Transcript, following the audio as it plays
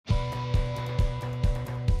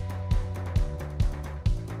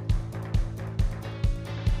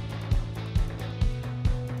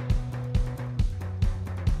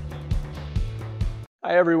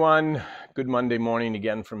Hi everyone, good Monday morning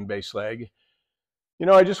again from Base Leg.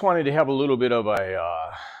 I just wanted to have a little bit of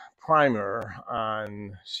a primer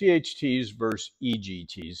on CHTs versus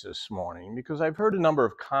EGTs this morning because I've heard a number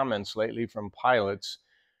of comments lately from pilots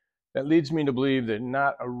that leads me to believe that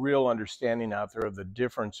not a real understanding out there of the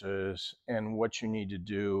differences and what you need to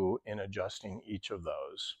do in adjusting each of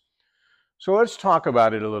those. So let's talk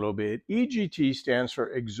about it a little bit. EGT stands for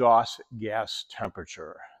exhaust gas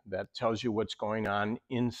temperature. That tells you what's going on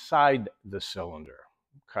inside the cylinder,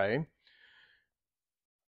 okay?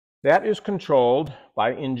 That is controlled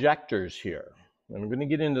by injectors here. And I'm going to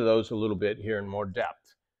get into those a little bit here in more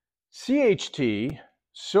depth. CHT,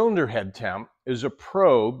 cylinder head temp, is a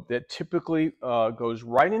probe that typically goes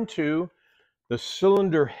right into the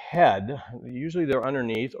cylinder head. Usually they're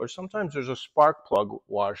underneath, or sometimes there's a spark plug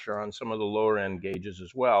washer on some of the lower end gauges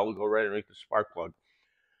as well. We'll go right underneath the spark plug.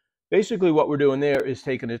 Basically what we're doing there is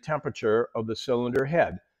taking the temperature of the cylinder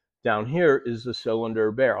head. Down here is the cylinder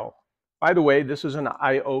barrel. By the way, this is an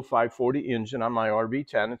IO 540 engine on my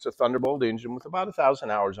RB10. It's a Thunderbolt engine with about 1,000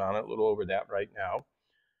 hours on it, a little over that right now,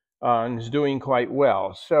 and is doing quite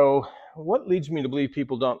well. So what leads me to believe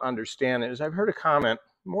people don't understand it is I've heard a comment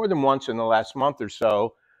more than once in the last month or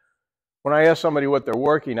so when I ask somebody what they're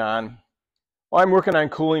working on. Well, I'm working on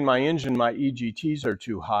cooling my engine. My EGTs are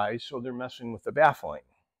too high, so they're messing with the baffling.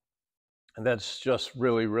 And that's just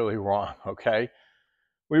really, really wrong, okay?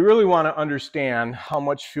 We really want to understand how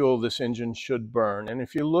much fuel this engine should burn. And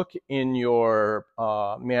if you look in your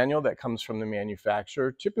manual that comes from the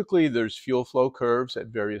manufacturer, typically there's fuel flow curves at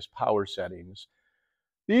various power settings.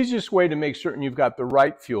 The easiest way to make certain you've got the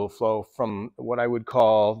right fuel flow from what I would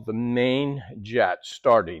call the main jet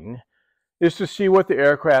starting is to see what the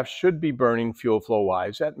aircraft should be burning fuel flow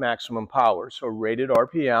wise at maximum power. So rated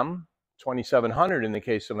RPM, 2,700 in the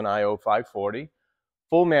case of an IO 540.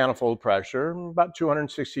 Full manifold pressure, about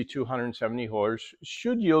 260, 270 horse,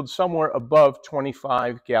 should yield somewhere above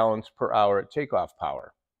 25 gallons per hour at takeoff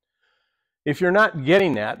power. If you're not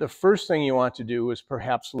getting that, the first thing you want to do is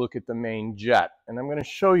perhaps look at the main jet. And I'm going to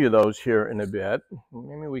show you those here in a bit.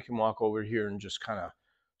 Maybe we can walk over here and just kind of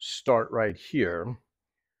start right here.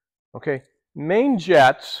 Okay, main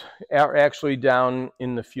jets are actually down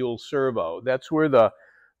in the fuel servo. That's where the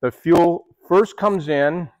fuel first comes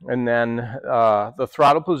in, and then the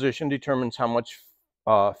throttle position determines how much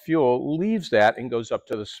fuel leaves that and goes up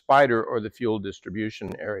to the spider or the fuel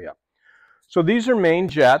distribution area. So these are main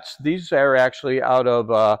jets. These are actually out of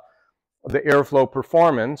the Airflow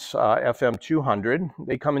Performance FM200.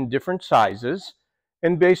 They come in different sizes,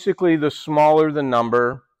 and basically the smaller the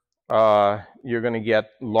number, you're going to get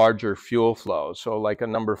larger fuel flow. So like a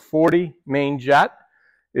number 40 main jet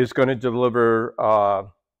is going to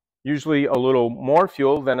deliver usually a little more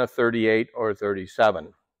fuel than a 38 or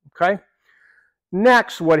 37, okay?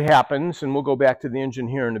 Next, what happens, and we'll go back to the engine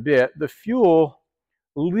here in a bit, the fuel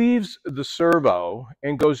leaves the servo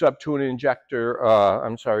and goes up to an injector,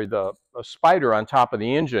 a spider on top of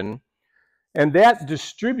the engine, and that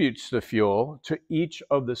distributes the fuel to each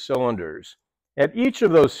of the cylinders. At each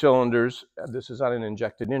of those cylinders, this is on an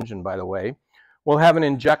injected engine, by the way, we'll have an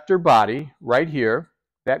injector body right here.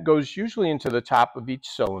 That goes usually into the top of each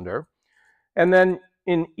cylinder. And then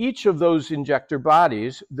in each of those injector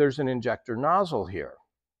bodies, there's an injector nozzle here.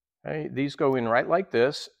 Okay? These go in right like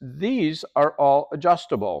this. These are all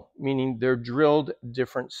adjustable, meaning they're drilled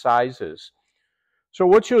different sizes. So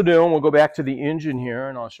what you'll do, and we'll go back to the engine here,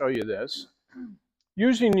 and I'll show you this.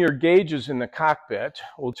 Using your gauges in the cockpit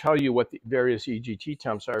will tell you what the various EGT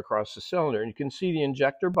temps are across the cylinder. And you can see the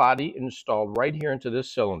injector body installed right here into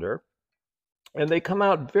this cylinder. And they come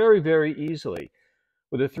out very, very easily.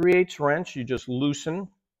 With a 3/8 wrench, you just loosen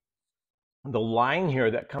the line here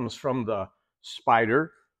that comes from the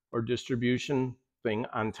spider or distribution thing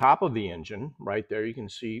on top of the engine. Right there, you can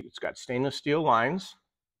see it's got stainless steel lines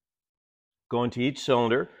going to each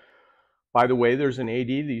cylinder. By the way, there's an AD.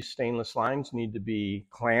 These stainless lines need to be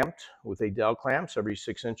clamped with Adel clamps every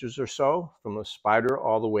 6 inches or so from the spider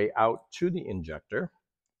all the way out to the injector.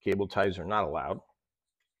 Cable ties are not allowed.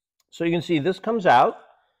 So you can see this comes out,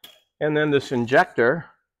 and then this injector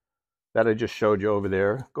that I just showed you over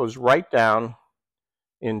there goes right down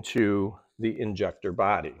into the injector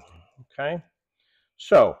body, okay?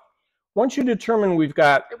 So once you determine we've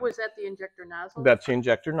got... Was that the injector nozzle? That's the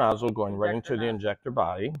injector nozzle going right into the injector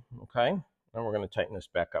body, okay? And we're going to tighten this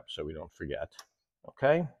back up so we don't forget,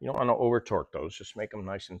 okay? You don't want to over-torque those, just make them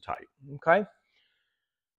nice and tight, okay?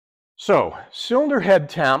 So, cylinder head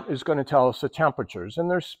temp is going to tell us the temperatures, and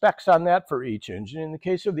there's specs on that for each engine. In the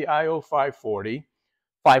case of the IO 540,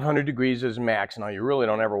 500 degrees is max. Now, you really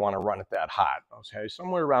don't ever want to run it that hot. Okay,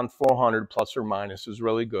 somewhere around 400 plus or minus is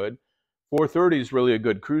really good. 430 is really a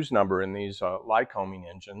good cruise number in these Lycoming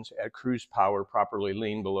engines at cruise power, properly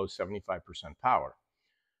lean below 75% power.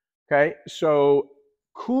 Okay, so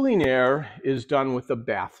cooling air is done with the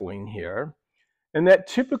baffling here, and that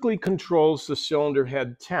typically controls the cylinder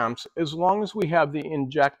head temps as long as we have the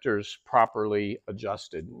injectors properly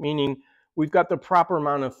adjusted, meaning we've got the proper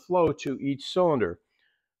amount of flow to each cylinder.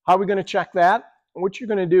 How are we going to check that? What you're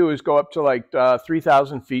going to do is go up to like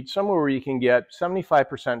 3,000 feet, somewhere where you can get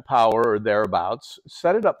 75% power or thereabouts,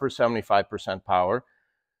 set it up for 75% power,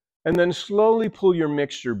 and then slowly pull your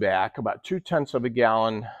mixture back about 0.2 of a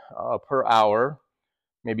gallon per hour,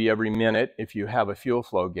 maybe every minute if you have a fuel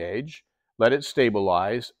flow gauge. Let it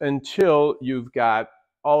stabilize until you've got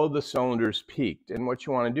all of the cylinders peaked. And what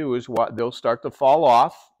you want to do is they'll start to fall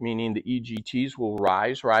off, meaning the EGTs will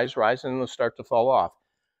rise, and then they'll start to fall off.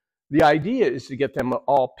 The idea is to get them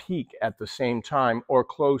all peak at the same time or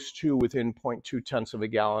close to within 0.2 of a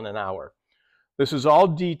gallon an hour. This is all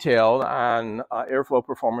detailed on Airflow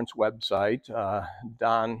Performance website.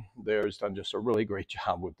 Don there's done just a really great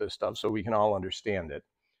job with this stuff so we can all understand it.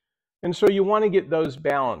 And so you want to get those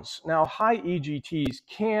balanced. Now, high EGTs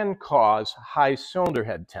can cause high cylinder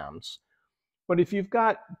head temps, but if you've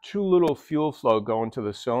got too little fuel flow going to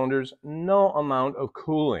the cylinders, no amount of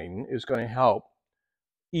cooling is going to help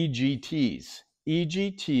EGTs.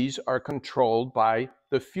 EGTs are controlled by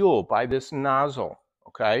the fuel, by this nozzle,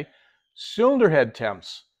 okay? Cylinder head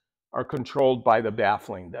temps are controlled by the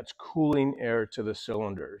baffling. That's cooling air to the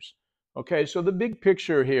cylinders. Okay, so the big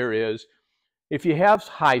picture here is if you have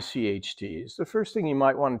high CHTs, the first thing you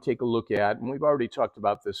might want to take a look at, and we've already talked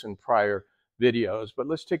about this in prior videos, but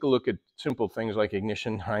let's take a look at simple things like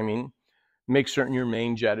ignition timing. Make certain your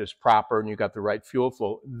main jet is proper and you've got the right fuel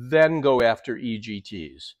flow. Then go after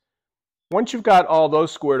EGTs. Once you've got all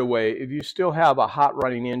those squared away, if you still have a hot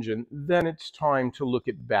running engine, then it's time to look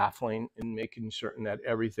at baffling and making certain that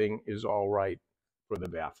everything is all right for the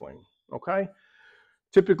baffling, okay?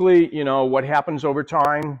 Typically, you know, what happens over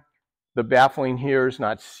time, the baffling here is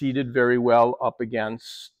not seated very well up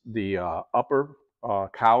against the upper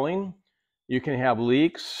cowling. You can have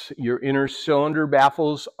leaks. Your inner cylinder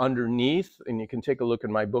baffles underneath, and you can take a look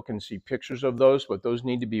in my book and see pictures of those, but those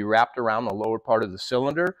need to be wrapped around the lower part of the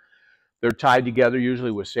cylinder. They're tied together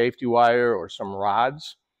usually with safety wire or some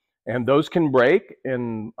rods, and those can break,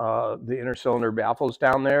 and the inner cylinder baffles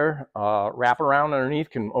down there, wrap around underneath,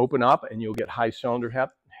 can open up, and you'll get high cylinder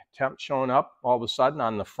temp showing up all of a sudden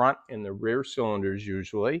on the front and the rear cylinders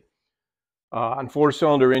usually. On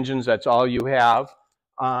 4-cylinder engines, that's all you have.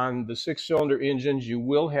 On the 6-cylinder engines, you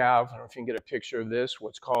will have, I don't know if you can get a picture of this,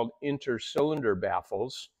 what's called intercylinder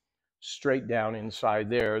baffles, straight down inside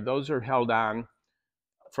there. Those are held on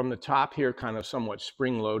from the top here, kind of somewhat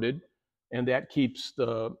spring-loaded, and that keeps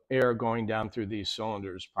the air going down through these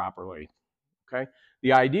cylinders properly, okay?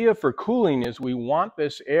 The idea for cooling is we want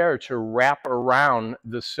this air to wrap around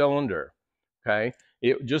the cylinder, okay?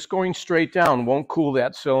 Just going straight down won't cool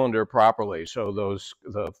that cylinder properly, so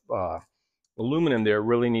the aluminum there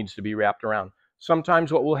really needs to be wrapped around.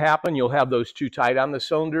 Sometimes what will happen, you'll have those too tight on the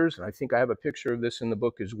cylinders, and I think I have a picture of this in the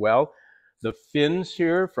book as well. The fins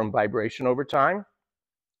here from vibration over time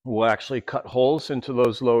will actually cut holes into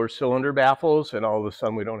those lower cylinder baffles, and all of a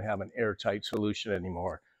sudden we don't have an airtight solution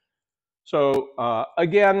anymore. So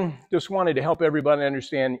again, just wanted to help everybody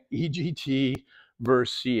understand EGT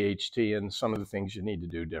versus CHT and some of the things you need to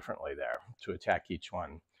do differently there to attack each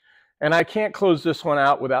one. And I can't close this one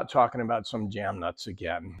out without talking about some jam nuts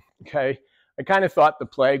again, okay? I kind of thought the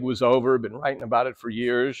plague was over, been writing about it for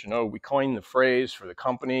years. You know, we coined the phrase for the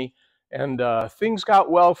company, and things got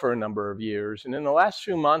well for a number of years. And in the last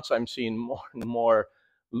few months, I'm seeing more and more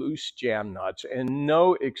loose jam nuts, and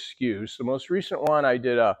no excuse. The most recent one, I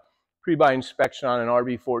did a pre-buy inspection on an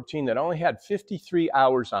RB14 that only had 53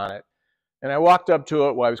 hours on it. And I walked up to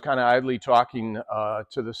it while I was kind of idly talking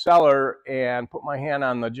to the seller and put my hand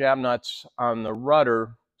on the jam nuts on the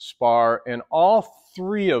rudder spar, and all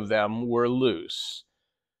 3 of them were loose.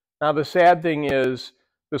 Now, the sad thing is,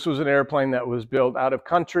 this was an airplane that was built out of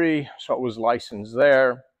country, so it was licensed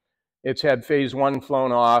there. It's had phase 1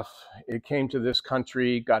 flown off. It came to this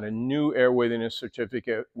country, got a new airworthiness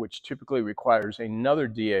certificate, which typically requires another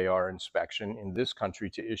DAR inspection in this country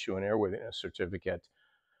to issue an airworthiness certificate.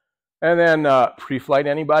 And then pre-flight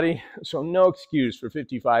anybody? So no excuse for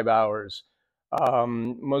 55 hours.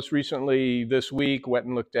 Most recently this week, went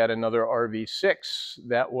and looked at another RV6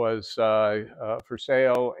 that was for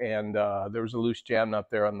sale, and there was a loose jam nut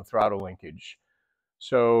there on the throttle linkage.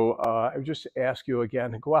 So I would just ask you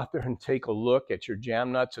again to go out there and take a look at your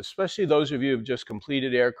jam nuts, especially those of you who have just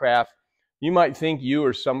completed aircraft. You might think you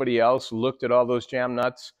or somebody else looked at all those jam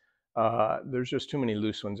nuts. There's just too many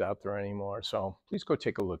loose ones out there anymore. So please go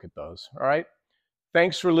take a look at those. All right.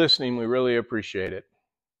 Thanks for listening. We really appreciate it.